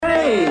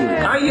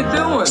How you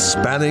doing?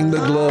 Spanning the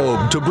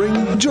globe to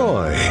bring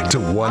joy to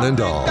one and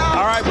all.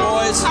 All right,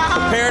 boys,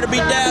 prepare to be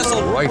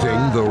dazzled.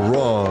 Righting the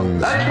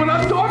wrongs. That's what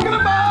I'm talking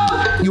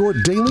about! Your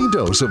daily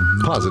dose of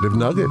positive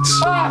nuggets.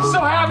 Ah,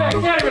 so heavy, I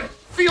can't even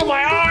feel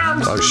my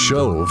arms! A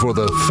show for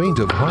the faint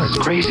of heart.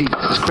 Crazy,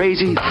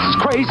 crazy,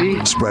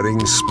 crazy.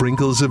 Spreading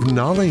sprinkles of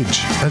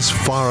knowledge as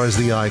far as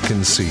the eye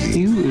can see.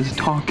 You is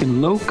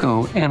talking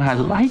loco, and I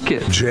like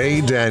it. Jay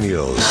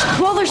Daniels.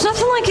 Well, there's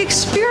nothing like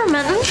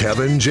experimenting.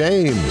 Kevin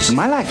James.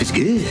 My life is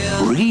good,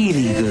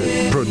 really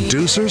good.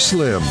 Producer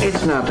Slim.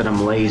 It's not that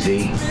I'm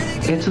lazy,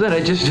 it's that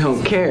I just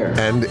don't care.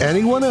 And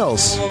anyone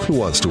else who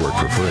wants to work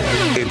for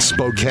free. It's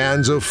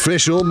Spokane's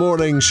official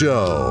morning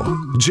show.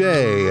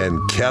 Jay and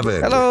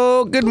Kevin.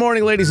 Hello, good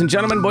morning, ladies and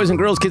gentlemen, boys and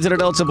girls, kids and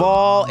adults of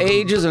all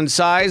ages and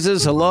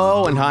sizes.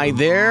 Hello and hi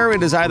there.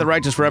 It is I, the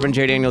Righteous Reverend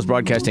Jay Daniels,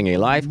 broadcasting a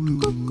live.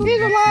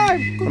 He's alive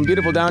from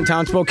beautiful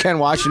downtown Spokane,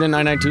 Washington,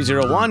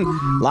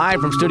 99201.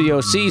 Live from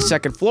Studio C,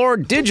 second floor,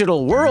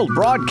 Digital World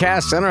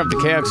Broadcast Center of the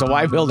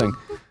KXLY building.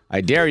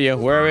 I dare you,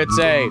 where it's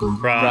a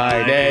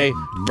Friday.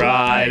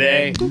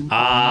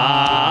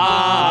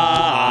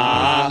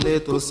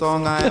 Little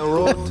song I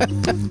wrote.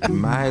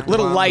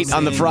 Little light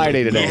on the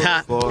Friday today.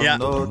 Yeah.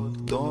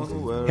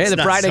 Hey, the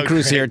not Friday so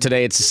crew's great. here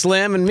today. It's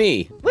Slim and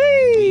me.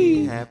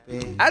 Whee!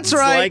 That's It's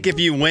right. like if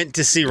you went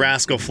to see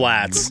Rascal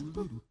Flatts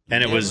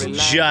and it was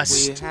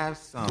just Dan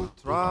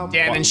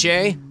and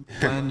Shay.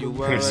 it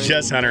was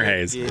just Hunter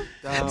Hayes.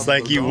 It's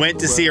like you went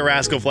to see a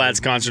Rascal Flatts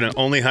concert and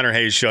only Hunter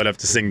Hayes showed up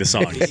to sing the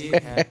songs.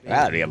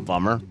 That'd be a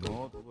bummer.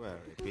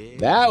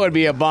 That would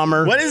be a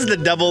bummer. What is the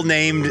double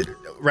named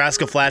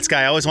Rascal Flatts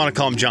guy? I always want to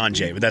call him John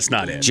Jay, but that's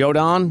not it. Joe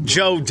Don?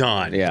 Joe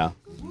Don. Yeah.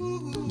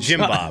 Jim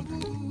Bob.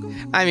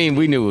 I mean,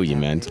 we knew who you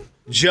meant.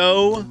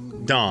 Joe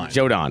Don.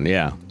 Joe Don,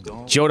 yeah.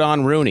 Joe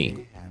Don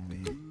Rooney.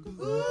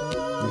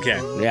 Okay.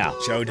 Yeah.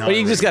 Joe Don. But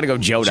you just got to go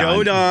Joe Don.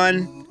 Joe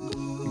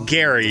Don,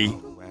 Gary,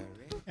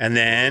 and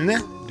then,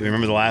 do we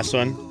remember the last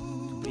one?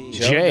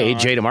 Jay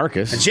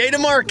DeMarcus. Jay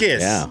DeMarcus.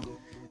 Yeah.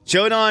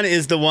 Joe Don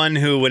is the one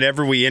who,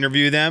 whenever we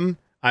interview them,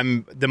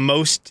 I'm the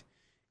most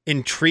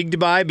intrigued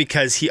by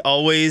because he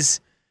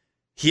always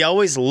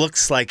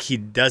looks like he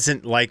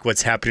doesn't like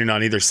what's happening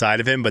on either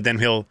side of him, but then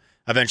he'll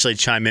eventually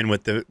chime in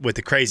with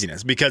the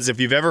craziness. Because if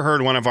you've ever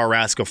heard one of our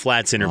Rascal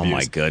Flatts interviews, Oh,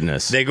 my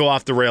goodness. they go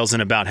off the rails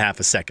in about half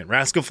a second.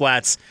 Rascal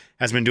Flatts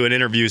has been doing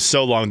interviews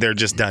so long, they're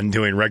just done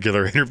doing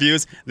regular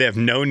interviews. They have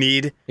no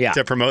need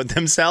to promote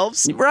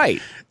themselves.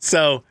 Right.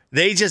 So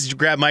they just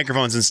grab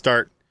microphones and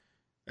start.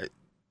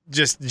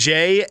 Just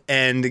Jay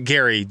and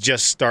Gary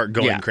just start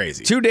going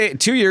crazy.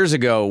 2 years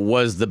ago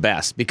was the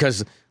best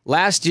because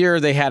last year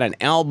they had an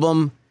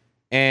album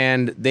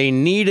and they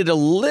needed a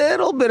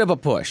little bit of a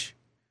push.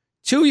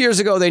 2 years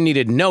ago they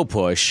needed no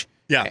push.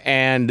 Yeah.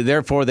 And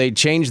therefore they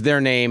changed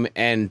their name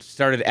and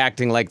started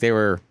acting like they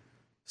were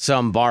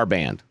some bar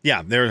band.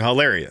 Yeah, they're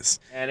hilarious.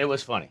 And it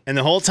was funny. And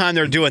the whole time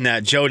they're doing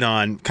that, Joe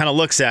Don kind of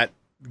looks at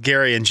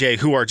Gary and Jay,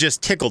 who are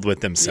just tickled with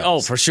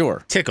themselves. Oh, for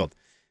sure. Tickled.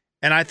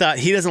 And I thought,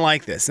 he doesn't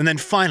like this. And then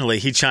finally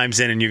he chimes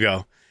in and you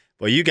go,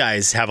 well, you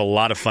guys have a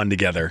lot of fun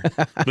together.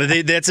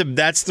 But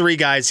that's three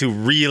guys who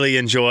really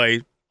enjoy,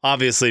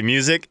 obviously,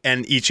 music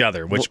and each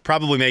other, which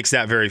probably makes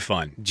that very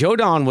fun. Joe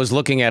Don was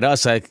looking at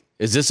us like,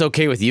 is this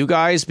okay with you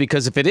guys?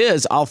 Because if it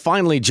is, I'll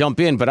finally jump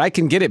in, but I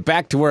can get it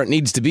back to where it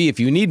needs to be if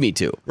you need me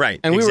to. Right.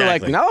 And we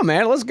exactly. were like, no,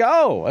 man, let's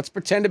go. Let's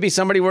pretend to be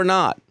somebody we're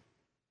not.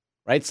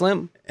 Right,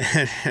 Slim?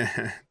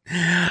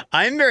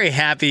 I'm very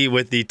happy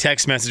with the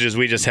text messages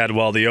we just had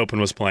while the Open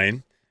was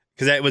playing,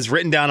 because it was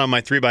written down on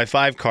my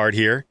 3x5 card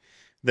here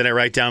that I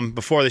write down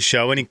before the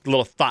show. Any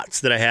little thoughts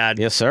that I had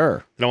Yes,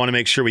 sir. that I want to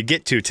make sure we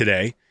get to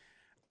today.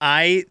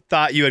 I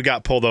thought you had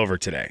got pulled over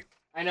today.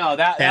 I know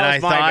that. And I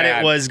was my thought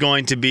bad. it was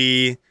going to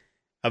be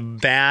a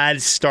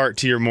bad start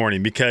to your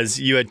morning because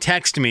you had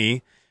texted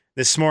me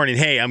this morning,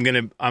 hey, I'm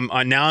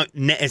now,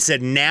 it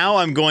said, now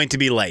I'm going to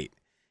be late.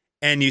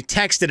 And you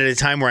texted at a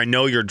time where I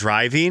know you're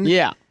driving.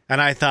 Yeah. And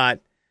I thought,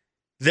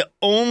 there's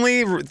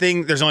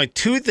only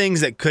two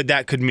things that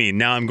could mean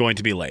now I'm going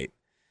to be late.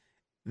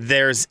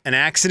 There's an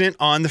accident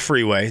on the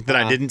freeway that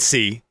I didn't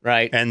see.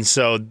 Right. And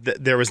so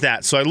there was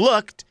that. So I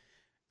looked,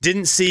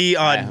 didn't see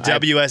on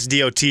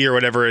WSDOT or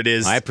whatever it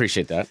is. I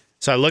appreciate that.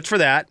 So I looked for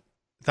that,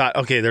 thought,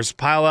 okay, there's a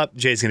pile up.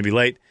 Jay's going to be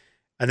late.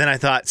 And then I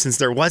thought, since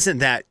there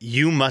wasn't that,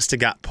 you must have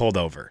got pulled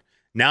over.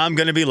 Now I'm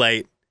going to be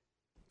late,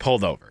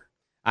 pulled over.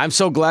 I'm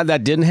so glad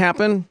that didn't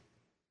happen.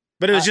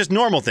 But it was just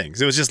normal things.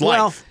 It was just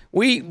life.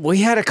 Well, we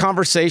had a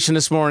conversation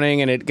this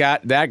morning, and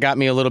that got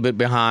me a little bit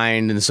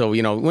behind. And so,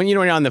 when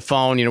you're on the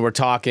phone, we're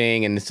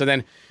talking, and so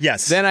then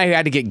then I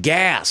had to get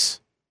gas.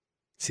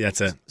 See,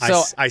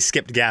 I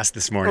skipped gas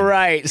this morning.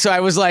 Right. So I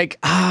was like,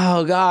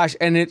 oh gosh,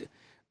 and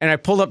I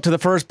pulled up to the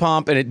first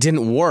pump, and it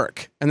didn't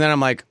work. And then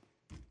I'm like,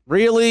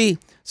 really?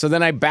 So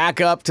then I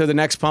back up to the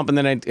next pump, and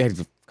then I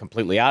had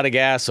completely out of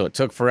gas, so it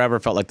took forever.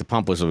 Felt like the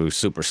pump was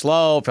super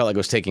slow. Felt like it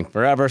was taking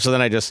forever. So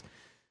then I just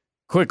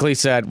quickly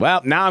said, well,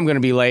 now I'm going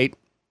to be late.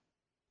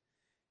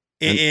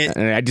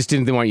 And I just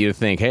didn't want you to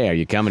think, hey, are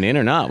you coming in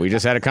or not? We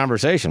just had a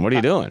conversation. What are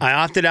you doing? I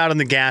opted out on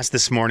the gas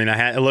this morning.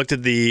 I looked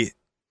at the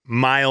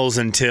miles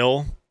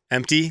until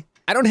empty.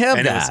 I don't have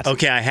And that.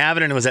 okay, I have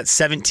it, and it was at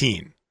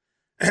 17.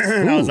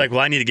 And I was like,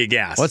 well, I need to get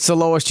gas. What's the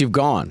lowest you've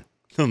gone?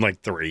 I'm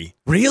like 3.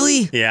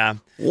 Really? Yeah.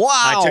 Wow.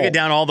 I took it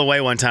down all the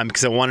way one time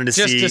because I wanted to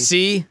Just to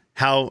see?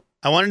 how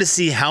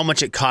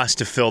much it cost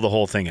to fill the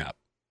whole thing up.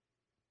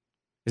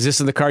 Is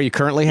this in the car you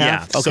currently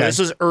have? Yeah. Okay. So this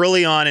was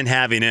early on in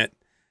having it.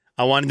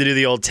 I wanted to do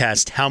the old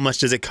test. How much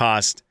does it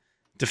cost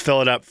to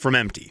fill it up from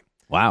empty?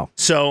 Wow.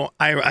 So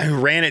I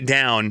ran it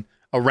down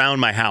around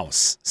my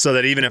house so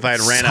that even if I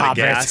had ran out of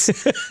gas,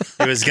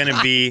 it was going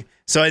to be...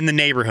 So in the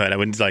neighborhood, I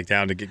went like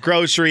down to get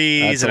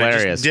groceries. That's and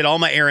hilarious. I just did all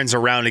my errands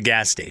around a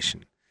gas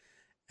station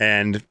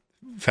and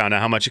found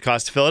out how much it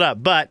cost to fill it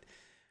up. But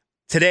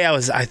today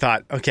I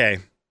thought, okay,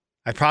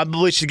 I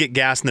probably should get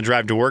gas in the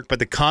drive to work. But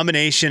the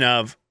combination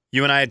of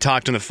you and I had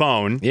talked on the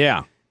phone.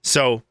 Yeah.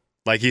 So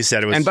like you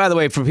said, it was... And by the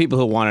way, for people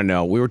who want to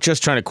know, we were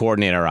just trying to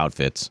coordinate our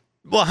outfits.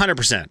 Well,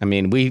 100%. I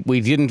mean, we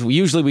didn't,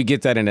 usually we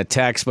get that in a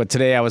text, but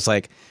today I was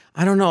like,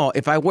 I don't know,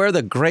 if I wear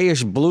the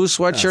grayish blue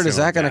sweatshirt, is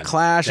that going to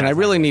clash? And I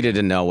really needed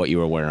to know what you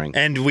were wearing.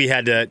 And we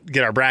had to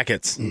get our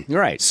brackets.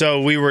 Right.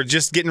 So we were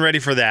just getting ready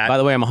for that. By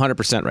the way, I'm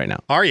 100% right now.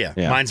 Are you?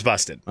 Yeah. Mine's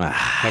busted.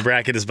 My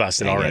bracket is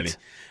busted Dang already.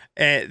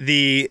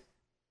 it.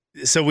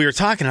 So we were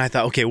talking, and I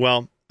thought, okay,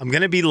 well, I'm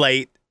going to be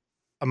late.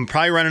 I'm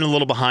probably running a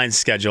little behind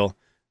schedule.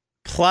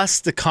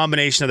 Plus the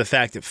combination of the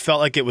fact it felt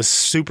like it was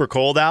super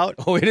cold out.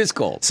 Oh, it is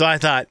cold. So I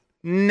thought,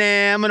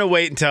 nah, I'm going to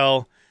wait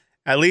until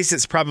at least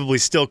it's probably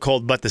still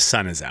cold, but the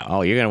sun is out.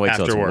 Oh, you're going to wait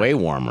till it's after work. way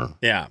warmer.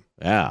 Yeah.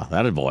 Yeah,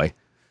 that a boy.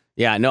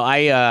 Yeah, no,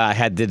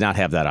 I did not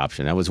have that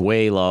option. I was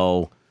way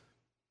low.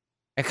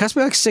 It cost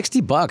me like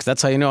 $60.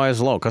 That's how you know I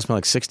was low. It cost me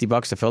like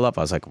 $60 to fill up.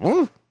 I was like,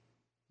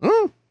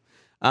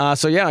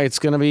 so yeah, it's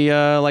going to be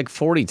like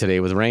 40 today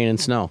with rain and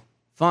snow.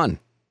 Fun.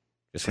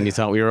 Just when you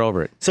thought we were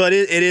over it. So it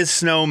is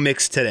snow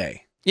mixed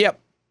today. Yep.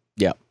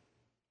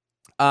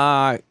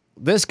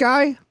 This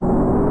guy?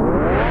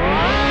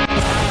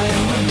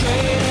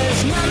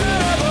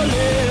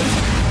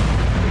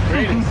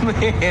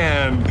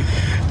 Man,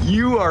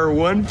 you are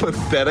one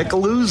pathetic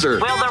loser.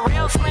 Will the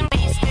real Slim B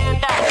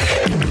stand up?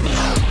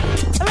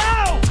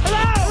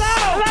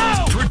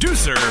 Hello!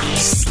 Producer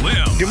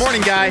Slim. Good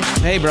morning, guy.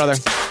 Hey, brother.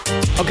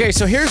 Okay,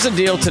 so here's the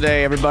deal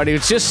today, everybody.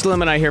 It's just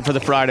Slim and I here for the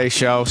Friday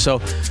show. So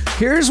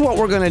here's what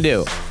we're going to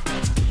do.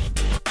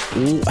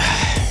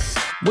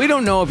 We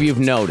don't know if you've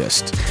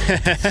noticed.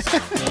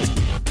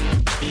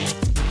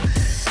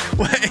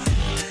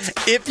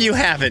 If you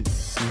haven't,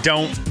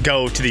 don't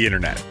go to the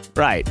internet.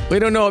 Right. We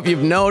don't know if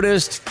you've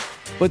noticed,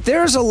 but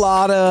there's a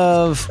lot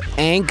of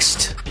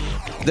angst.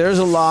 There's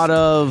a lot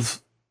of...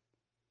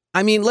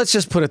 I mean, let's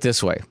just put it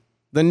this way.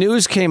 The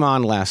news came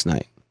on last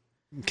night.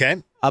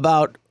 Okay.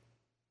 About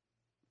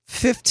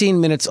 15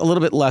 minutes, a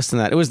little bit less than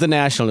that. It was the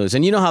national news.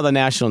 And you know how the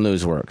national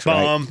news works,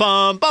 right? Bum,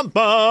 bum, bum,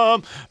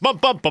 bum, bum,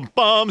 bum, bum,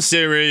 bum,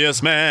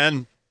 serious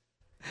man.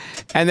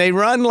 And they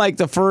run like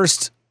the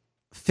first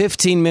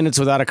 15 minutes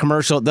without a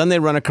commercial. Then they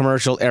run a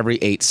commercial every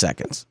 8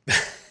 seconds.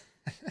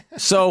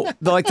 So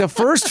the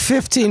first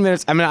 15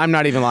 minutes, I mean, I'm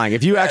not even lying.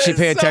 If you actually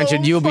pay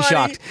attention, you'll be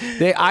shocked.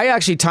 I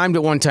actually timed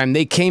it one time.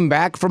 They came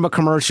back from a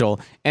commercial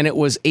and it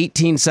was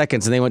 18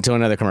 seconds and they went to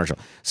another commercial.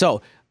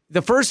 So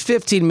the first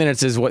 15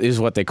 minutes is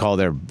what they call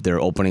their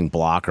opening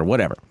block or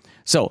whatever.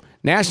 So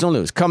national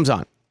news comes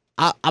on.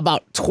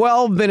 About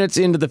 12 minutes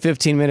into the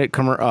 15-minute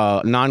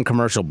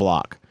non-commercial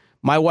block,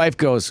 my wife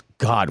goes,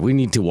 God, we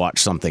need to watch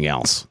something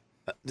else.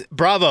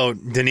 Bravo,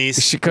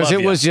 Denise. Because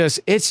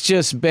it's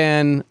just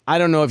been, I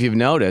don't know if you've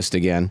noticed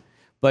again,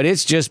 but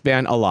it's just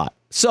been a lot.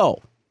 So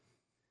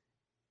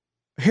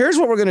here's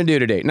what we're going to do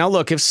today. Now,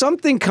 look, if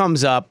something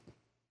comes up,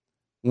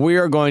 we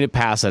are going to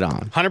pass it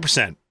on.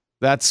 100%.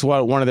 That's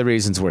one of the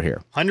reasons we're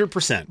here.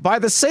 100%. By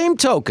the same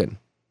token,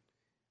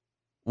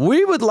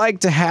 we would like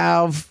to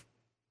have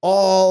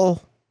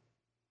all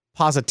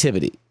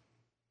positivity,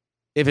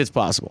 if it's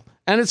possible.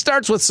 And it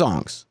starts with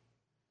songs.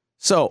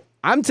 So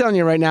I'm telling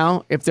you right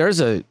now, if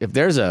there's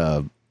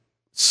a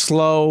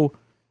slow,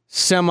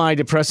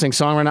 semi-depressing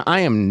song right now,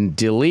 I am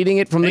deleting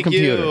it from the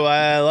computer. Thank you.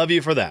 I love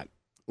you for that.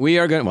 We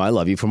are going. Well, I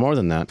love you for more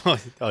than that.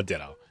 Oh,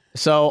 ditto.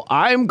 So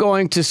I'm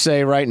going to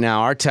say right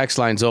now, our text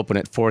line's open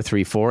at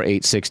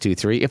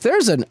 434-8623. If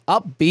there's an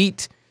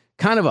upbeat,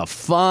 kind of a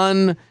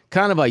fun,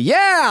 kind of a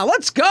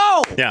let's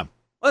go. Yeah.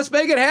 Let's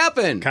make it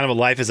happen. Kind of a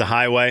life is a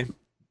highway.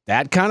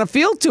 That kind of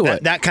feel to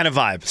it. That kind of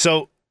vibe.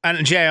 So,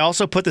 and Jay, I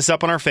also put this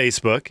up on our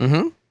Facebook.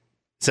 Mm-hmm. It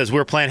says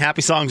we're playing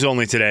happy songs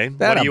only today.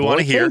 That what do you want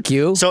to hear? Thank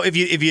you. So if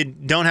you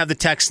don't have the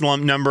text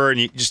number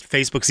and just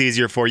Facebook's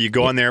easier for you,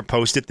 go on there,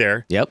 post it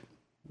there. Yep.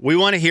 We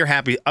want to hear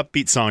happy,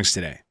 upbeat songs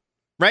today,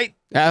 right?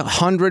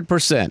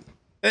 100%.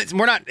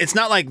 It's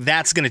not like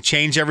that's going to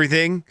change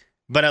everything,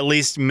 but at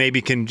least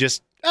maybe can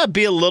just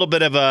be a little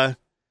bit of a,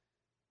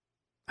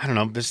 I don't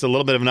know, just a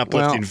little bit of an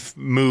uplifting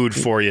mood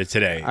for you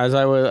today. As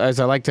I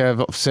like to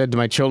have said to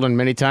my children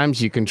many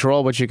times, you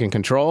control what you can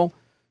control.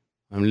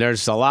 I mean,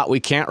 there's a lot we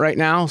can't right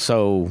now,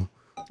 so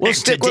We'll And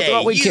stick with today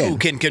what we you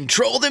can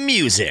control the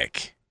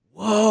music.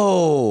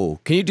 Whoa!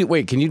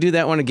 Can you do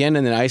that one again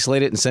and then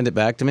isolate it and send it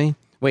back to me?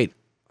 Wait.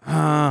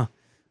 Hold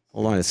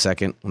on a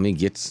second. Let me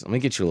get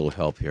you a little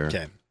help here.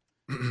 Okay.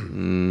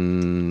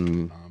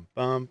 Mm,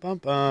 Bum, bum,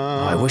 bum.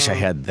 oh, I wish I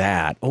had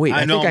that. Oh wait,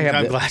 I know. think I have.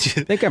 I'm glad you.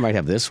 I think I might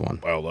have this one.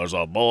 Well, there's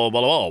a blah,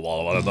 blah, blah,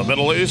 blah, blah, in the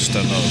Middle East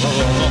and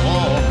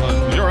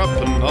Europe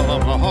and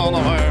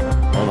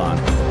Hold on.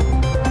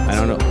 I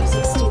don't know.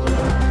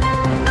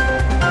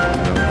 I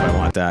don't know if I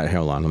want that.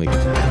 Hold on. Let me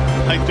get you.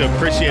 I'd like to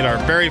appreciate our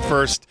very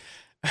first.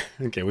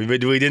 Okay, we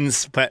didn't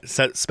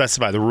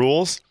specify the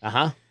rules,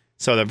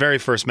 so the very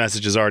first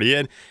message is already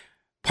in.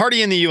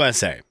 "Party in the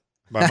USA"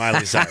 by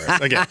Miley Cyrus.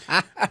 Okay,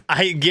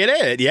 I get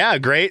it. Yeah,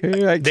 great.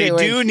 I They can't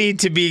do wait. need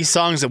to be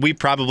songs that we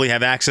probably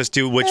have access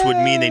to, which would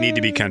mean they need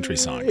to be country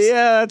songs.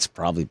 Yeah, that's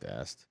probably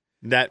best.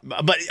 But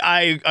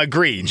I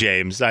agree,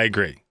 James. I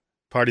agree.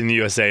 "Party in the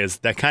USA" is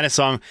that kind of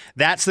song.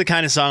 That's the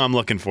kind of song I'm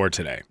looking for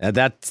today.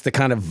 That's the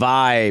kind of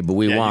vibe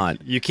we Yeah,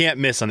 want. You can't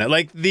miss on that.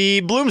 Like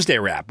the Bloomsday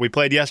rap we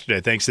played yesterday,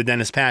 thanks to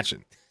Dennis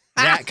Patchen.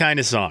 That kind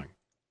of song.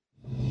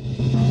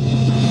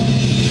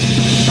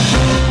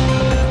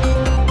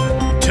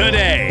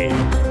 Today,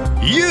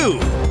 you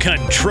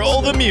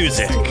control the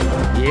music.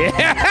 Yeah!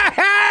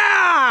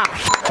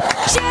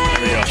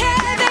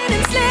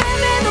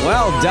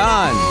 Well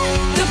done.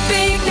 The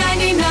big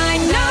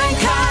 99.9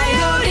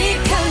 Coyote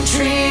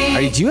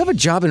Country. Do you have a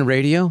job in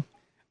radio?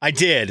 I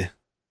did.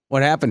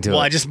 What happened to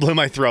Well, it? I just blew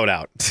my throat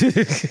out.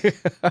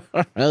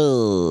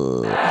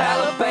 Oh.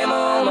 Alabama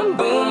on the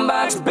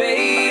boombox,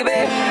 baby.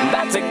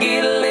 About to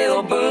get a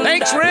little boom.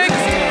 Thanks, Rick.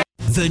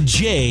 The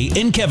Jay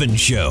and Kevin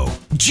Show.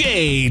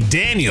 Jay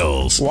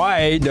Daniels.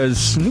 Why does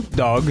Snoop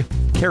Dogg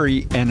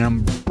carry an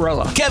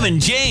umbrella? Kevin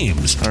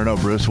James. I don't know,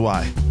 Bruce.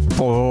 Why?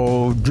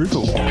 For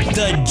drizzle.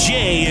 The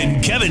Jay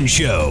and Kevin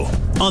Show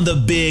on the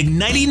big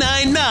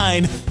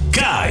 99.9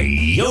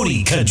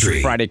 Coyote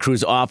Country. Friday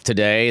crew's off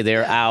today.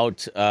 They're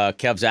out.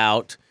 Kev's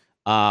out.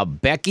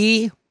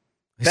 Becky.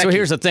 So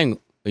here's the thing.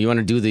 You want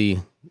to do the...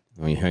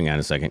 hang on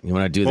a second. You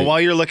want to do Well,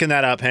 while you're looking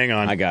that up, hang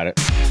on. I got it.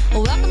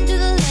 Welcome to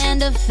the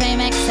land of fame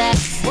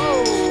excess.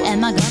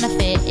 Am I gonna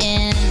fit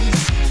in?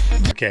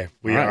 Okay,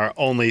 we are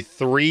only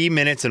 3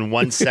 minutes and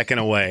 1 second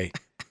away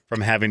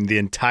from having the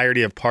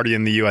entirety of Party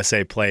in the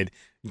USA played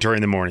during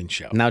the morning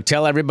show. Now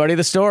tell everybody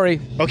the story.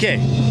 Okay.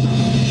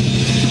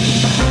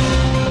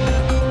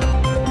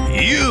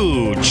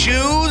 You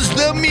choose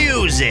the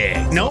music.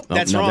 Nope,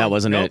 that's wrong. That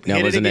wasn't it. That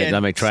Hit wasn't it. again.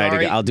 Let me try it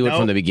Sorry. again. I'll do it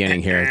from the Nope.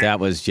 beginning here. That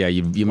was,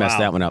 you messed Wow.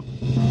 that one up.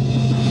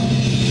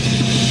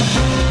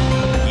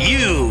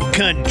 You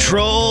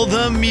control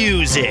the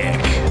music.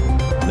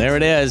 There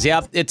it is.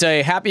 Yep. It's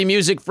a Happy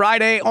Music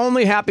Friday.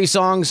 Only happy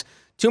songs.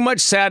 Too much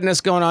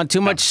sadness going on.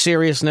 Too much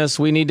seriousness.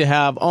 We need to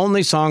have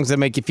only songs that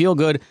make you feel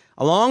good.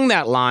 Along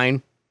that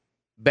line,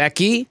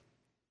 Becky,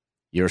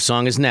 your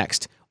song is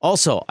next.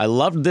 Also, I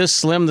loved this,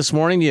 Slim, this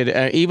morning. You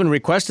had even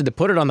requested to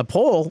put it on the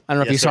poll. I don't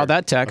know if you saw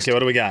that text. Okay, what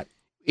do we got?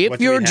 If What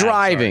do you're we have?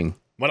 driving.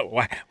 What do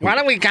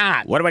we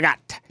got? What do we got?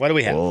 What do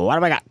we have? What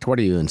do I got? What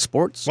are you in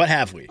sports? What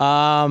have we?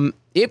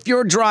 If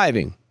you're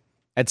driving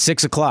at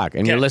 6 o'clock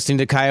and you're listening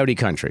to Coyote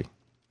Country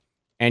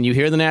and you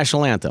hear the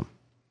national anthem,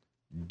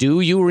 do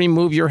you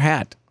remove your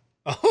hat?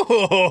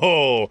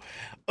 Oh,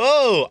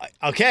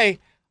 okay.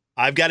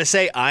 I've got to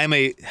say,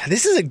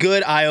 this is a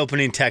good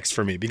eye-opening text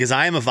for me because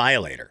I am a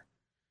violator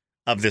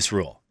of this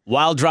rule.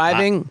 While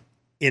driving?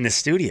 In the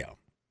studio.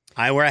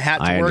 I wear a hat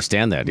to work. I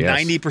understand that, yes.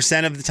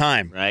 90% of the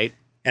time. Right.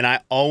 And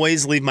I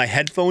always leave my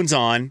headphones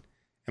on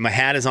and my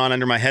hat is on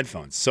under my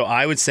headphones. So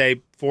I would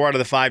say 4 out of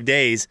the 5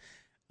 days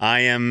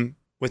I am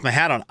with my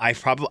hat on. I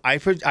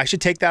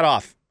should take that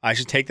off. I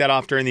should take that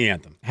off during the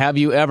anthem. Have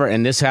you ever,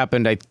 and this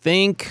happened, I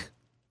think,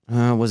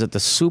 was it the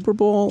Super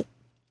Bowl?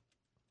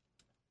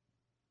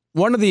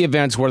 One of the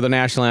events where the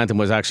national anthem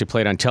was actually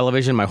played on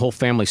television, my whole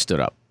family stood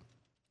up.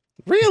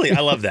 Really? I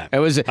love that. I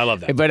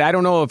love that. But I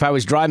don't know if I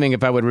was driving,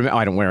 if I would remember.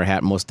 I don't wear a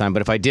hat most of the time,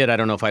 but if I did, I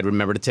don't know if I'd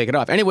remember to take it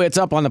off. Anyway, it's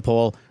up on the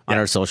poll on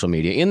our social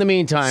media. In the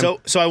meantime.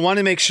 So I want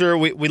to make sure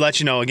we let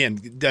you know, again,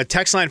 the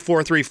text line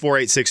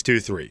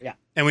 4348623. Yeah.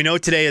 And we know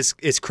today is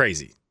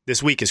crazy.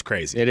 This week is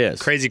crazy. It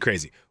is. Crazy.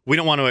 We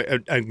don't want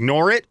to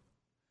ignore it,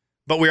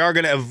 but we are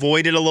going to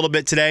avoid it a little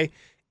bit today.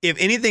 If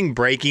anything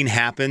breaking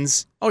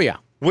happens. Oh, yeah.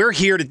 We're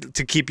here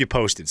to keep you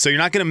posted. So you're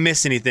not going to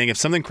miss anything. If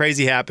something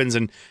crazy happens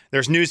and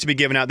there's news to be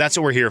given out, that's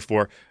what we're here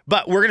for.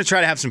 But we're going to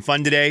try to have some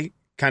fun today,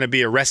 kind of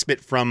be a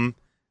respite from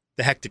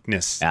the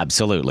hecticness.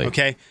 Absolutely.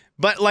 Okay?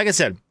 But like I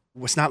said,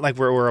 it's not like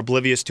we're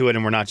oblivious to it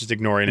and we're not just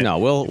ignoring it. No,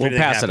 we'll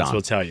pass it on.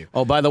 We'll tell you.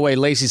 Oh, by the way,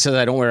 Lacey says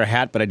I don't wear a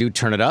hat, but I do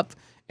turn it up.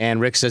 And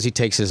Rick says he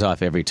takes his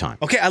off every time.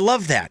 Okay, I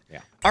love that.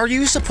 Yeah. Are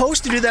you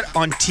supposed to do that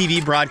on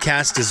TV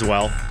broadcast as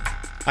well?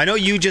 I know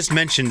you just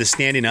mentioned the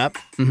standing up,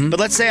 but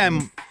let's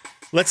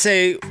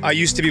say I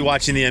used to be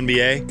watching the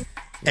NBA,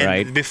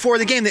 and before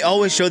the game, they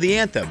always show the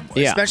anthem,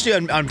 especially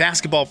on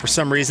basketball for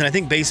some reason. I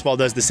think baseball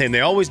does the same. They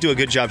always do a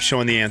good job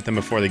showing the anthem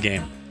before the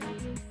game.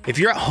 If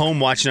you're at home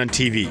watching on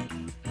TV,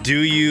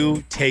 do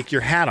you take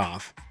your hat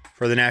off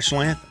for the national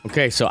anthem.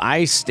 Okay, so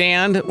I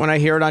stand when I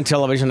hear it on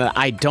television, and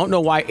I don't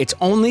know why. It's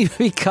only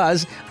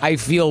because I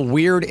feel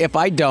weird if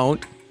I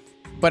don't.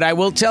 But I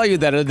will tell you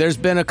that there's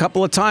been a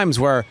couple of times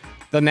where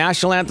the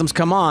national anthems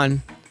come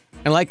on,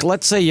 and like,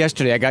 let's say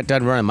yesterday I got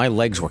done running, my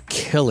legs were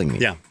killing me.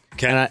 Yeah.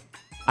 Okay. And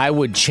I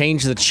would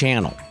change the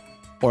channel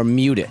or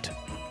mute it.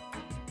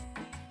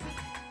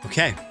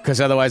 Okay. Because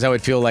otherwise I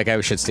would feel like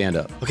I should stand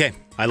up. Okay.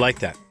 I like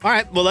that. All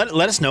right. Well,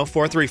 let us know.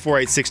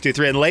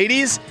 4348623. And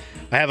ladies,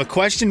 I have a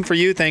question for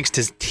you thanks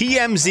to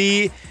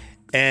TMZ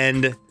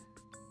and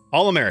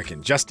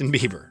All-American, Justin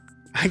Bieber.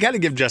 I got to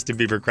give Justin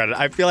Bieber credit.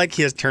 I feel like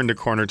he has turned a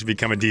corner to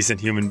become a decent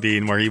human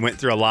being where he went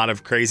through a lot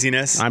of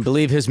craziness. I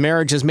believe his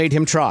marriage has made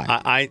him try.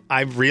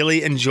 I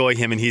really enjoy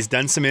him, and he's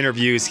done some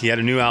interviews. He had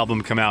a new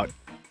album come out.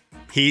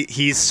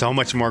 He's so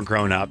much more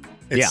grown up.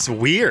 It's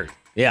weird.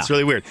 Yeah. It's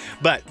really weird.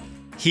 But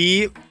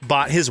he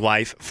bought his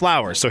wife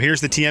flowers. So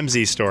here's the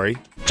TMZ story.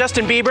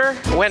 Justin Bieber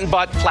went and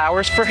bought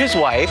flowers for his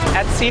wife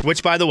at CVS.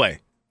 Which, by the way,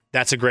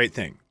 that's a great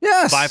thing.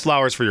 Yes. Buy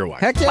flowers for your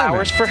wife. Heck yeah,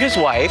 flowers for his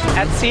wife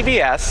at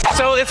CVS.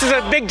 So this is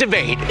a big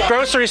debate.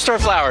 Grocery store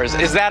flowers,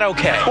 is that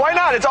okay? Why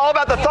not? It's all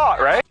about the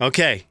thought, right?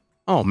 Okay.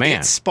 Oh,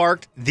 man. It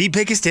sparked the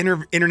biggest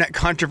internet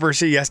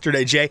controversy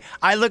yesterday, Jay.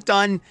 I looked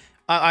on,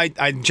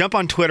 I jump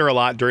on Twitter a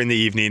lot during the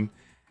evening,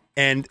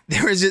 and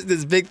there was just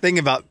this big thing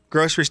about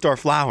grocery store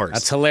flowers.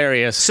 That's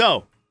hilarious.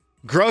 So,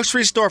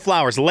 grocery store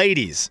flowers.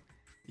 Ladies,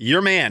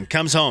 your man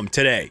comes home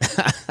today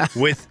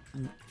with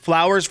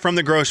flowers from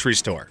the grocery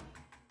store.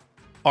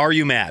 Are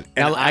you mad?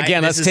 And now,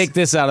 again, let's take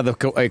this out of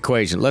the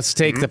equation. Let's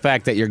take the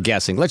fact that you're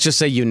guessing. Let's just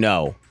say you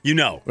know. You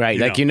know.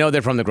 Right, you know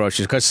they're from the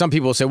groceries. Because some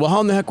people say, well,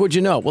 how in the heck would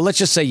you know? Well, let's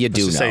just say you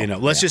do know. Say you know.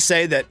 Let's just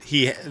say that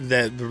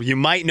you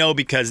might know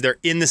because they're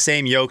in the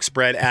same yolk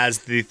spread as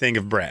the thing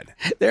of bread.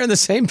 They're in the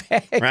same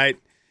bag. Right?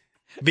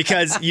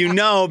 Because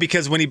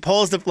because when he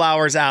pulls the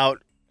flowers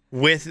out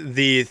with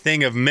the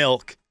thing of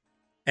milk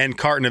and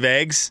carton of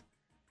eggs,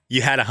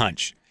 you had a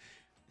hunch.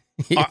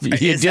 You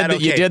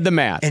did the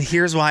math. And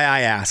here's why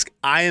I ask.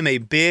 I am a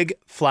big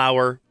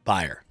flower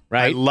buyer.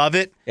 Right. I love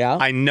it. Yeah.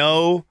 I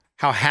know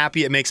how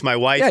happy it makes my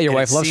wife. Yeah, your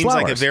wife loves flowers. It seems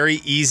like a flowers.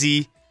 very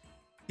easy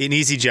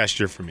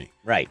gesture for me.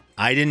 Right.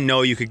 I didn't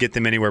know you could get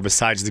them anywhere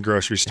besides the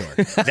grocery store.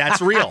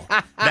 That's real.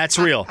 That's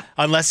real.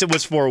 Unless it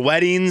was for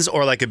weddings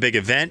or like a big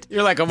event.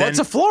 You're like, what's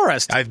a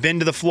florist? I've been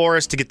to the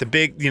florist to get the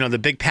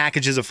big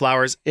packages of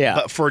flowers. Yeah.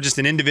 But for just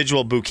an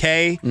individual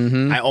bouquet,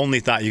 I only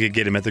thought you could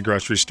get them at the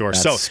grocery store.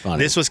 That's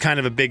funny. This was kind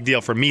of a big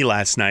deal for me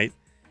last night.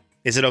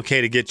 Is it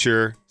okay to get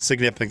your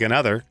significant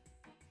other,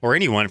 or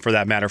anyone for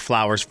that matter,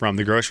 flowers from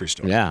the grocery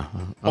store? Yeah.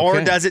 Okay.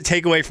 Or does it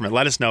take away from it?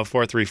 Let us know,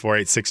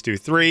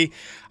 4348623.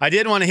 I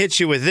did want to hit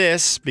you with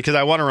this because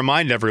I want to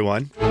remind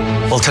everyone.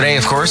 Well, today,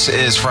 of course,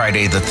 is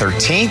Friday the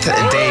 13th,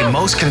 a day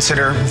most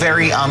consider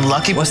very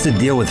unlucky. What's the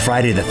deal with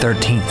Friday the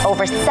 13th?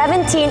 Over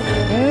 17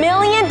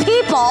 million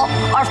people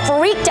are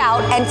freaked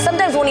out and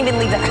sometimes won't even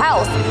leave their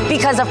house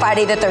because of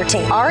Friday the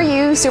 13th. Are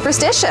you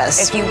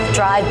superstitious? If you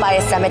drive by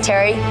a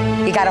cemetery,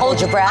 you gotta hold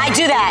your breath. I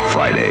do that.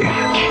 Friday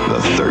the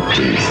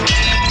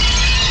 13th.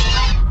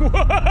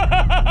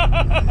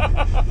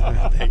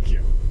 Thank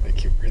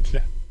you for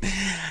that.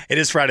 It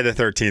is Friday the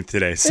 13th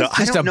today. So It's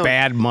just I don't know.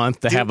 bad month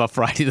to have a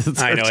Friday the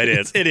 13th. I know it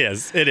is.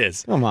 It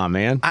is. Come on,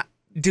 man.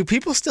 Do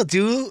people still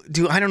do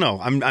I don't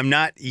know. I'm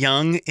not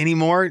young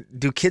anymore.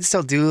 Do kids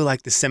still do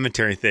like the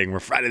cemetery thing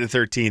where Friday the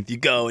 13th you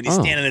go and you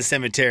stand in the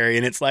cemetery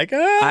and it's like,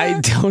 I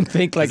don't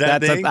think like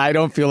that's I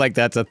don't feel like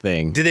that's a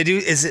thing. Do they do,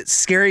 is it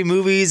scary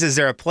movies? Is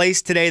there a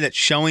place today that's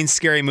showing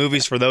scary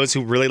movies for those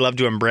who really love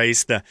to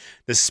embrace the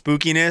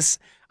spookiness?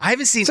 I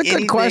haven't seen anything. It's a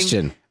good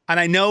question. And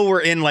I know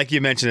we're in, like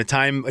you mentioned,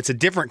 it's a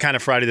different kind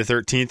of Friday the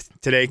 13th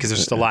today because there's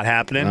just a lot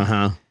happening.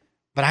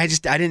 But I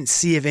didn't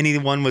see if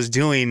anyone was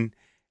doing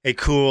a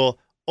cool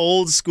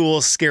old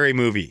school scary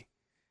movie,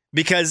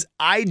 because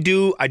I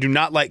do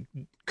not like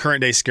current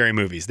day scary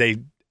movies. They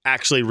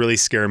actually really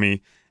scare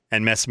me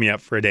and mess me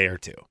up for a day or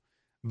two.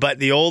 But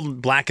the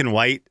old black and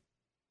white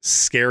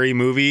scary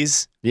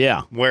movies,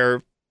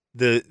 where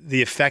the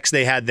effects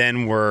they had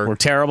then were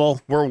terrible,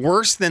 were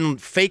worse than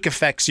fake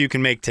effects you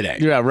can make today.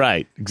 Yeah,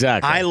 right.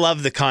 Exactly. I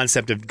love the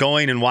concept of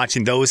going and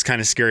watching those kind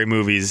of scary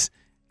movies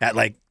at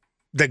like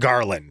the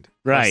Garland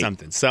or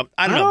something. So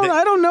I don't know.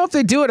 I don't know if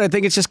they do it. I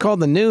think it's just called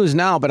the news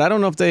now, but I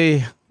don't know if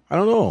they. I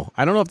don't know.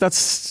 I don't know if that's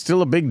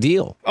still a big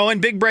deal. Oh,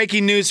 and big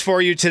breaking news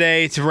for you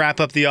today to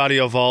wrap up the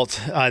audio vault.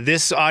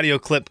 This audio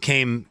clip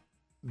came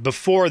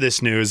before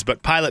this news,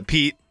 but Pilot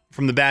Pete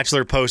from The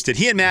Bachelor posted,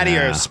 he and Maddie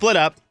are split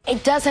up.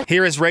 It doesn't.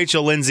 Here is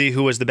Rachel Lindsay,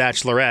 who was the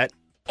Bachelorette.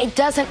 It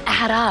doesn't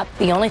add up.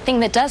 The only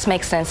thing that does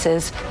make sense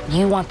is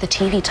you want the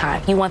TV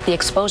time, you want the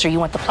exposure, you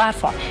want the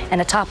platform.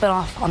 And to top it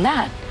off on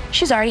that,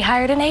 she's already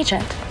hired an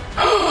agent.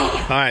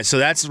 All right, so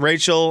that's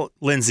Rachel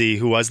Lindsay,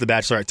 who was the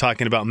Bachelorette,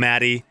 talking about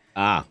Maddie.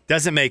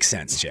 Doesn't make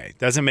sense, Jay.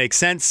 Doesn't make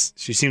sense.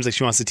 She seems like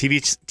she wants the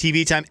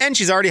TV time, and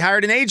she's already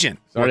hired an agent.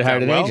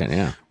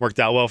 Yeah. Worked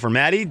out well for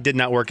Maddie. Did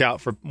not work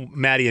out for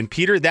Maddie and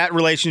Peter. That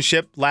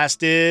relationship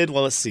lasted,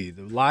 well, let's see.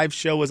 The live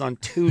show was on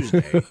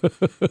Tuesday.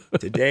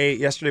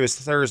 Yesterday was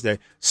Thursday.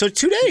 So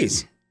 2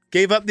 days.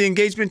 gave up the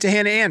engagement to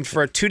Hannah Ann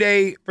for a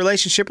 2-day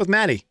relationship with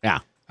Maddie. Yeah.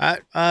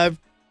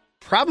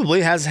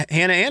 Probably has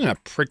Hannah Ann in a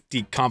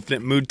pretty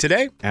confident mood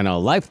today. And a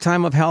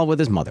lifetime of hell with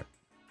his mother.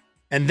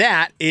 And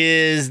that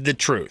is the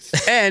truth.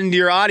 And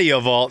your audio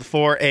vault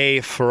for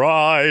a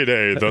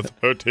Friday the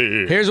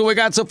 13th. Here's what we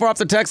got so far off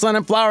the text line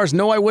and flowers.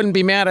 No, I wouldn't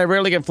be mad. I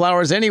rarely get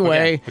flowers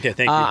anyway. Okay,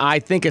 thank you. I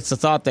think it's the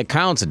thought that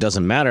counts. It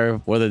doesn't matter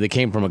whether they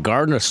came from a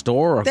garden, a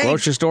store, or a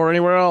grocery store, or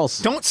anywhere else.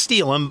 Don't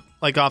steal them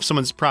like off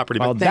someone's property.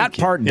 But that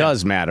part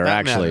does matter,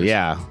 That actually. matters.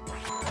 Yeah.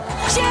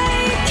 Jay,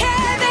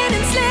 Kevin,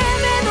 and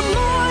Slim in the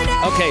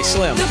morning. Okay,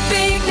 Slim. The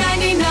big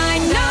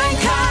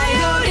 99.9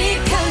 Coyote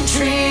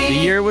Country.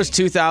 The year was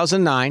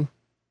 2009.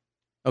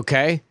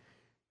 Okay.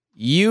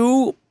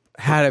 You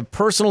had a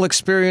personal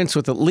experience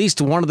with at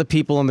least one of the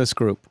people in this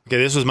group. Okay,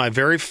 this was my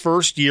very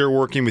first year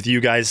working with you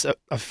guys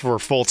for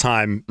full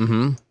time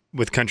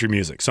with country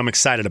music. So I'm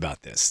excited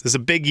about this. This is a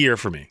big year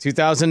for me.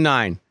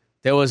 2009.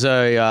 There was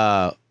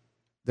a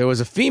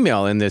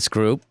female in this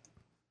group,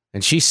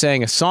 and she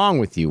sang a song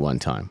with you one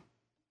time.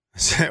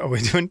 Are we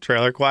doing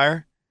Trailer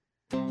Choir?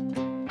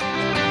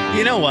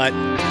 You know what?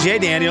 Jay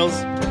Daniels,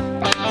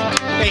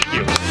 thank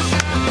you.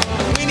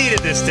 We needed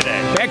this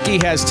today. Becky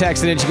has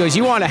texted and she goes,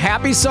 "You want a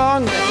happy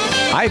song?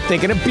 I'm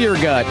thinking of Beer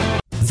Gut."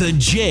 The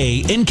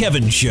Jay and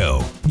Kevin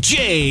Show.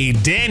 Jay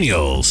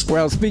Daniels.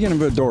 Well, speaking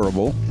of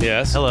adorable.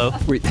 Yes. Hello.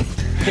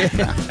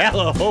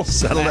 Hello.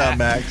 Settle down,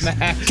 Max.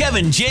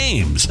 Kevin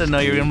James. Didn't know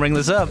you were going to bring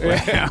this up.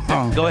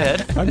 Go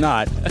ahead. I'm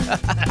not.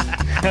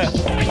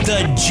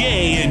 The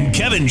Jay and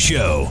Kevin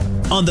Show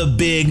on the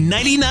Big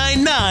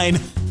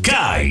 99.9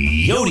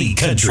 Coyote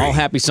Country. All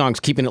happy songs,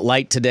 keeping it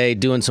light today,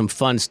 doing some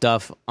fun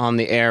stuff on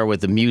the air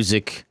with the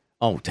music.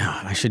 Oh,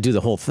 damn, I should do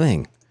the whole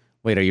thing.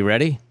 Wait, are you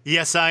ready?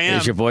 Yes, I am.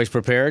 Is your voice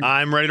prepared?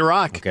 I'm ready to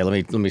rock. Okay,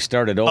 let me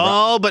start it over.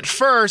 Oh, but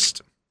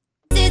first,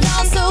 It's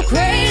all so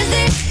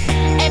crazy.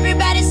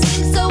 Everybody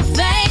seems so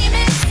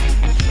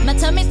famous. My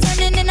tummy's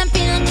turning and I'm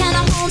feeling kind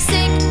of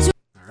homesick.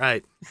 all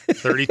right,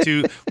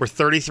 32. We're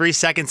 33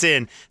 seconds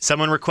in.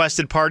 Someone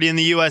requested "Party in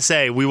the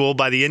USA." We will,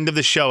 by the end of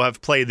the show,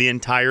 have played the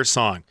entire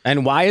song.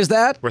 And why is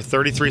that? We're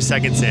 33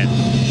 seconds in.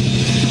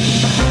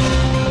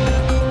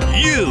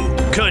 You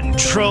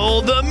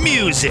control the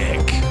music.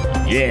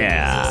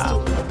 Yeah.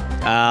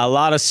 A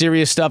lot of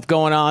serious stuff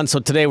going on. So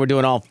today we're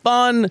doing all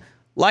fun,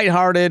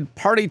 lighthearted,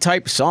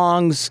 party-type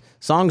songs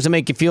that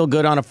make you feel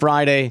good on a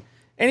Friday.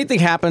 Anything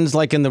happens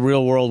like in the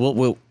real world,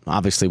 we'll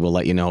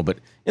let you know. But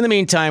in the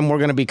meantime, we're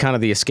going to be kind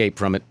of the escape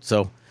from it.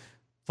 So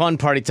fun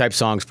party-type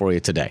songs for you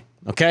today,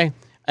 okay?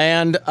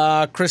 And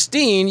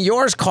Christine,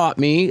 yours caught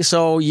me.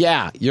 So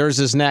yeah, yours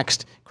is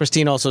next.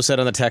 Christine also said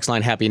on the text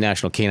line, "Happy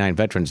National Canine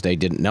Veterans Day."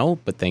 Didn't know,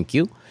 but thank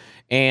you.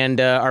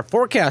 And our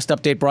forecast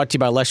update brought to you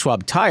by Les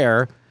Schwab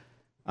Tire.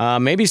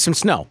 Maybe some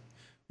snow.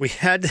 We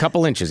had a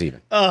couple inches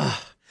even.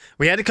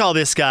 We had to call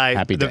this guy.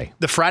 Happy day.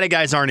 The Friday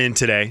guys aren't in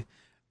today.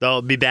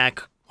 They'll be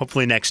back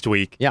hopefully next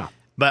week. Yeah.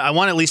 But I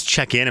want to at least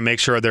check in and make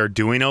sure they're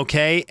doing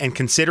okay. And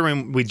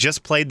considering we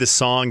just played the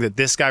song that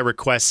this guy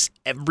requests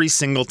every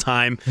single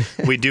time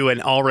we do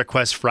an All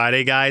Request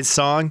Friday Guys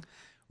song,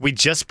 we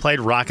just played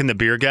 "Rockin' the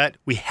Beer Gut."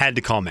 We had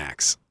to call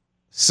Max.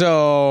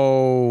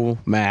 So,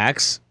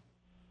 Max.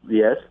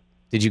 Yes.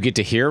 Did you get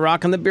to hear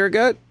 "Rockin' the Beer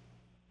Gut"?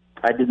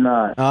 I did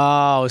not.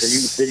 Oh,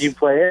 Did you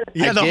play it?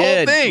 Yeah, I the did.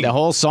 whole thing. The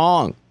whole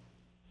song.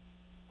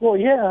 Well,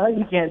 yeah,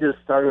 you can't just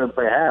start it and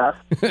play half.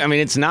 I mean,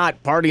 it's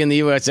not "Party in the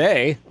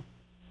USA."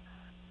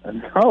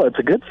 No, it's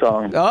a good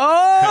song.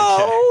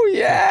 Oh,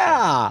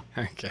 yeah.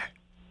 Okay.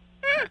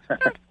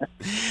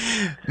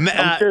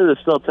 I'm sure there's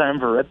still time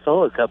for Red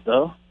Solo Cup,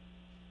 though.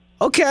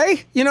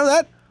 Okay, you know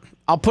that?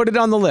 I'll put it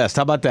on the list.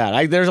 How about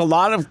that? There's a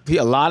lot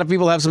of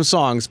people have some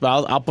songs, but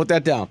I'll put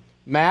that down.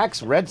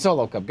 Max, Red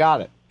Solo Cup.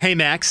 Got it. Hey,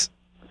 Max.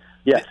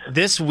 Yes.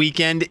 This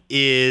weekend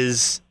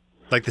is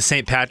like the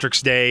St.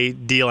 Patrick's Day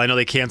deal. I know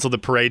they canceled the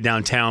parade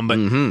downtown, but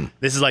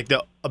this is like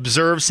the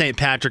observe St.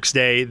 Patrick's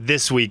Day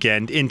this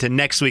weekend into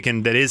next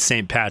weekend that is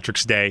St.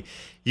 Patrick's Day.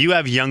 You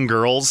have young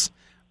girls.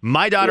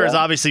 My daughter is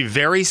obviously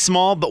very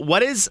small, but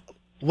what is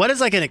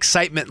like an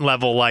excitement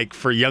level like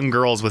for young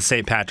girls with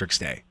St. Patrick's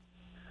Day?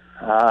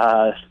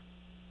 A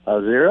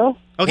 0.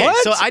 Okay,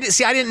 What? so I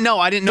didn't know.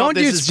 I didn't know Don't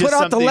if this you is put just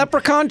out the something.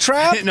 leprechaun I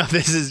trap? didn't know if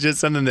this is just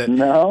something that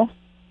No,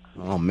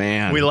 Oh,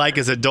 man. we like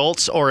as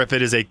adults or if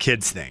it is a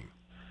kids thing.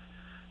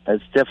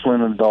 it's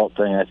definitely an adult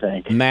thing, I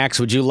think. Max,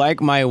 would you like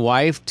my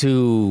wife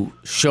to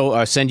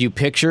send you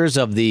pictures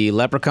of the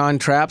leprechaun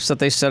traps that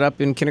they set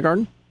up in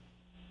kindergarten?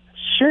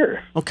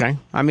 Sure. Okay.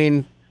 I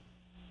mean,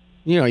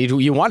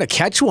 you want to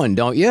catch one,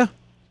 don't you?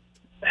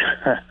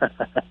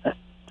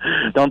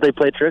 Don't they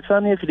play tricks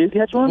on you if you do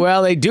catch one?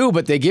 Well, they do,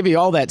 but they give you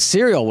all that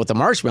cereal with the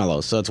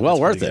marshmallows, so it's well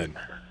worth it.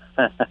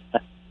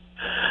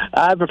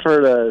 I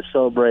prefer to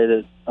celebrate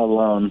it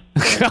alone.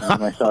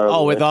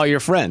 With all your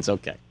friends.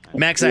 Okay.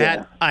 Max,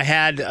 Yeah. I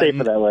had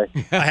Safer that way.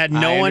 I had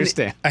no I one.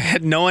 understand. I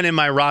had no one in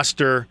my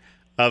roster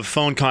of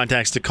phone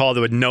contacts to call that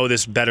would know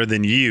this better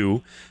than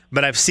you.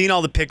 But I've seen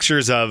all the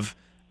pictures of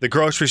the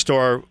grocery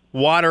store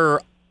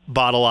water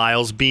bottle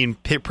aisles being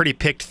pretty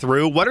picked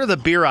through. What are the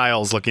beer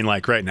aisles looking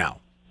like right now?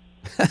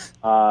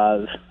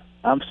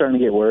 I'm starting to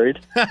get worried.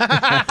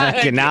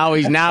 Okay, now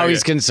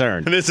he's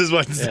concerned. This is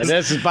what this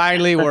has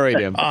finally worried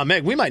him.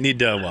 Meg, we might need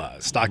to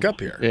stock up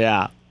here.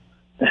 Yeah.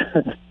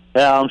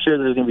 Yeah, I'm sure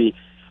there's going to be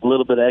a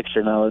little bit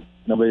extra now that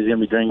nobody's going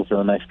to be drinking for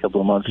the next couple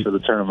of months for the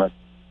tournament.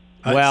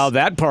 Well,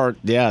 that part,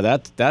 yeah,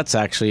 that's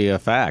actually a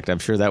fact. I'm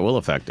sure that will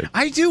affect it.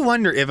 I do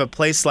wonder if a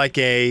place like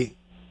if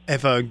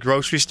a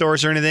grocery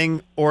stores or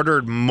anything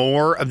ordered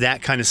more of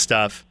that kind of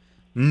stuff,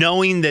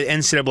 knowing the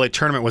NCAA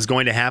tournament was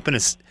going to happen,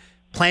 is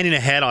planning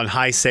ahead on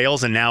high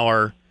sales, and now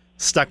are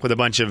stuck with a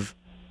bunch of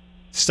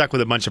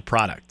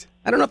product.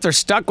 I don't know if they're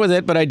stuck with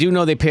it, but I do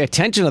know they pay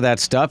attention to that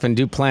stuff and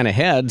do plan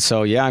ahead.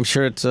 So yeah, I'm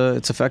sure it's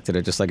affected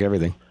it just like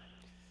everything.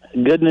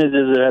 Good news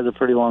is it has a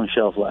pretty long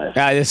shelf life.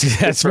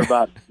 That's for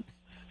about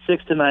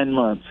 6 to 9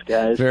 months,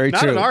 guys. Very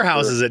Not true. at our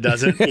houses, it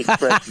doesn't.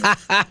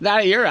 Not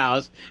at your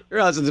house. Your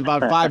house is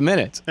about 5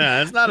 minutes.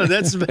 Yeah,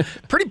 that's a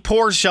pretty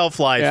poor shelf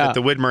life at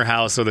the Widmer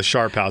house or the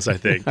Sharp house, I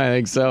think. I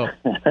think so.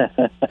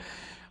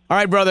 All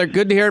right, brother.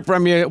 Good to hear it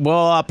from you.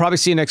 Well, I'll probably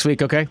see you next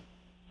week. Okay.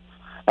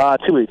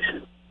 2 weeks.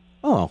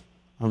 Oh,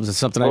 was it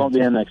something I won't be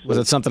in next Was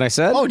it something I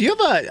said? Oh, do you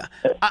have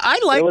I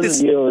like it this.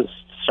 Wasn't you, it was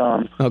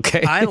Sean.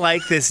 Okay. I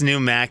like this new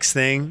Max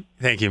thing.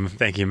 Thank you,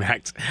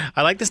 Max.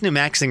 I like this new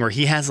Max thing where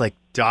he has like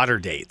daughter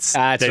dates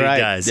That's that right.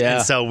 he does, Yeah.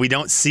 and so we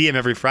don't see him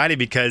every Friday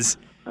because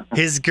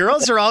his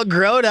girls are all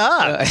grown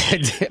up.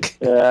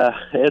 Yeah,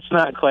 it's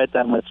not quite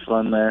that much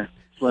fun there,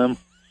 Slim.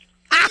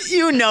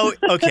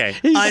 Okay,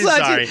 I'm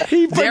sorry.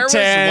 There was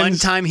one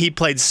time he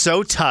played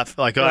so tough,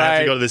 like, I have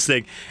to go to this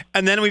thing.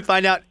 And then we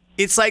find out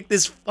it's like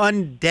this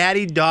fun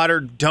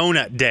daddy-daughter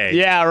donut day.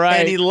 Yeah, right.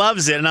 And he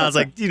loves it. And I was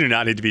like, you do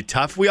not need to be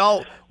tough. We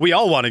all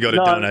want to go to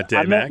donut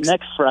day, Max.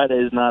 Next Friday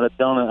is not a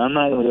donut. I'm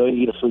not going to go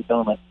eat a free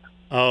donut.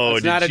 Oh,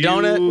 It's not a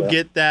donut? you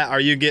get that? Are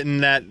you getting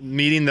that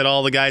meeting that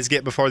all the guys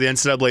get before the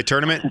NCAA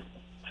tournament?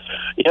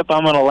 Yep,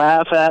 I'm going to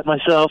laugh at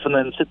myself and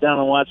then sit down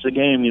and watch the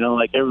game,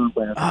 like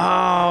everyone.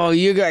 Oh,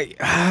 you got.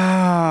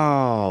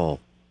 Oh.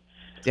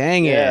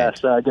 Dang it. Yeah,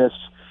 so I guess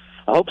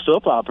I hope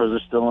soap operas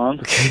are still on.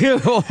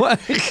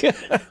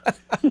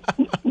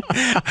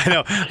 I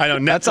know.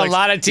 Netflix, That's a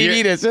lot of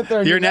TV to sit there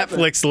and Your do nothing.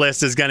 Netflix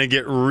list is going to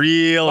get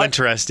real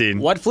interesting.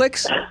 What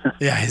flicks?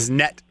 Yeah, his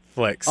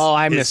Netflix. Oh,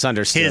 I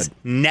misunderstood. His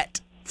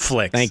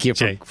Netflix. Thank you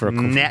Jay. for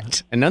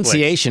Netflix.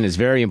 Enunciation is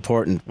very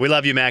important. We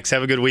love you, Max.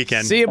 Have a good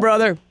weekend. See you,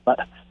 brother. Bye,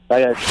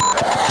 guys.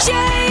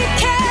 Jay,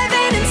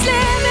 Kevin, and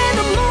Slim in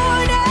the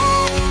morning.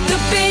 The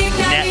big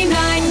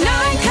 99.9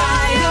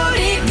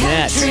 Coyote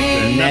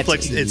Country.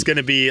 Netflix, it's going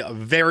to be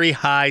very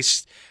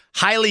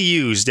highly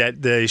used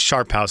at the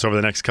Sharp House over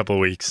the next couple of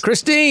weeks.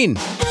 Christine,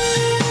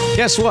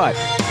 guess what?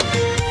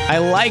 I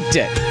liked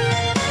it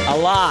a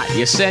lot.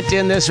 You sent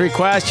in this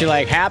request. You're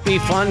like, happy,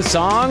 fun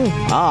song?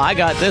 Oh, I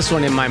got this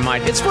one in my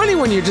mind. It's funny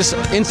when you just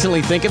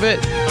instantly think of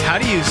it. How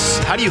do you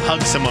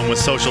hug someone with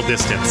social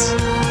distance?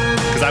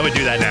 Because I would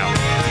do that now.